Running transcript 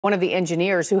One of the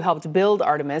engineers who helped build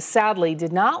Artemis sadly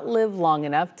did not live long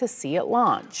enough to see it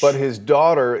launch. But his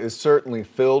daughter is certainly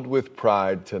filled with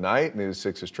pride tonight. News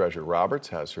 6's Treasure Roberts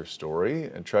has her story.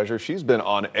 And Treasure, she's been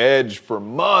on edge for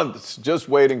months just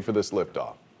waiting for this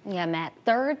liftoff. Yeah, Matt,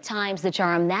 third time's the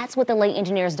charm. That's what the late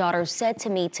engineer's daughter said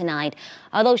to me tonight.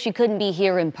 Although she couldn't be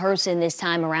here in person this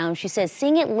time around, she says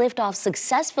seeing it lift off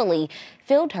successfully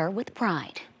filled her with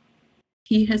pride.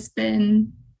 He has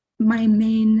been my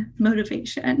main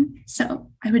motivation. So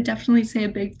I would definitely say a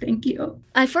big thank you.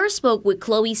 I first spoke with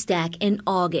Chloe Stack in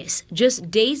August,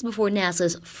 just days before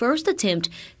NASA's first attempt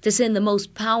to send the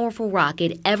most powerful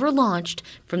rocket ever launched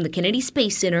from the Kennedy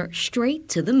Space Center straight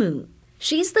to the moon.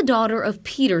 She's the daughter of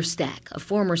Peter Stack, a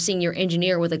former senior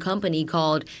engineer with a company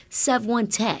called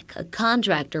Sev1 Tech, a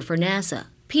contractor for NASA.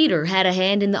 Peter had a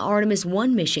hand in the Artemis I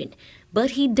mission,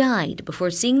 but he died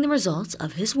before seeing the results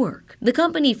of his work. The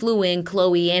company flew in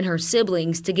Chloe and her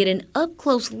siblings to get an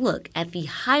up-close look at the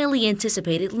highly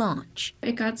anticipated launch.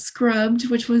 It got scrubbed,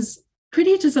 which was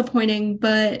pretty disappointing,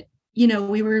 but you know,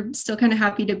 we were still kind of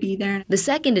happy to be there. The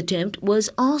second attempt was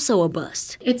also a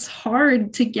bust. It's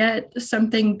hard to get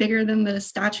something bigger than the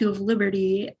Statue of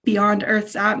Liberty beyond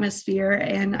Earth's atmosphere.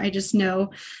 And I just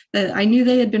know that I knew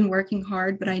they had been working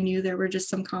hard, but I knew there were just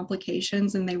some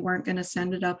complications and they weren't going to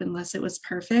send it up unless it was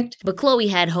perfect. But Chloe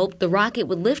had hoped the rocket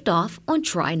would lift off on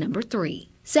try number 3.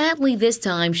 Sadly, this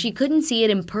time she couldn't see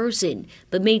it in person,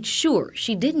 but made sure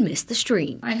she didn't miss the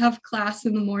stream. I have class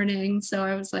in the morning, so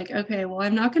I was like, okay, well,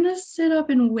 I'm not going to sit up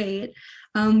and wait.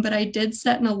 But I did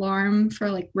set an alarm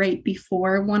for like right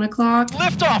before 1 o'clock.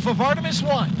 Liftoff of Artemis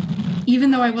I.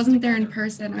 Even though I wasn't there in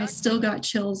person, I still got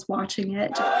chills watching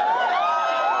it.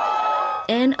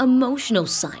 An emotional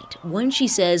sight, one she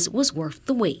says was worth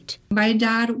the wait. My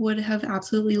dad would have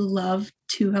absolutely loved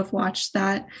to have watched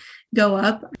that go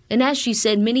up. And as she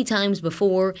said many times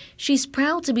before, she's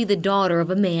proud to be the daughter of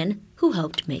a man who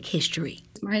helped make history.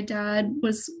 My dad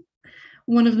was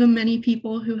one of the many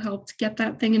people who helped get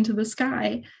that thing into the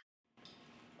sky.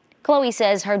 Chloe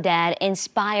says her dad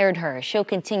inspired her. She'll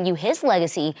continue his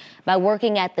legacy by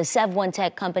working at the Sev1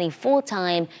 Tech company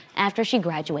full-time after she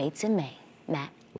graduates in May. Matt.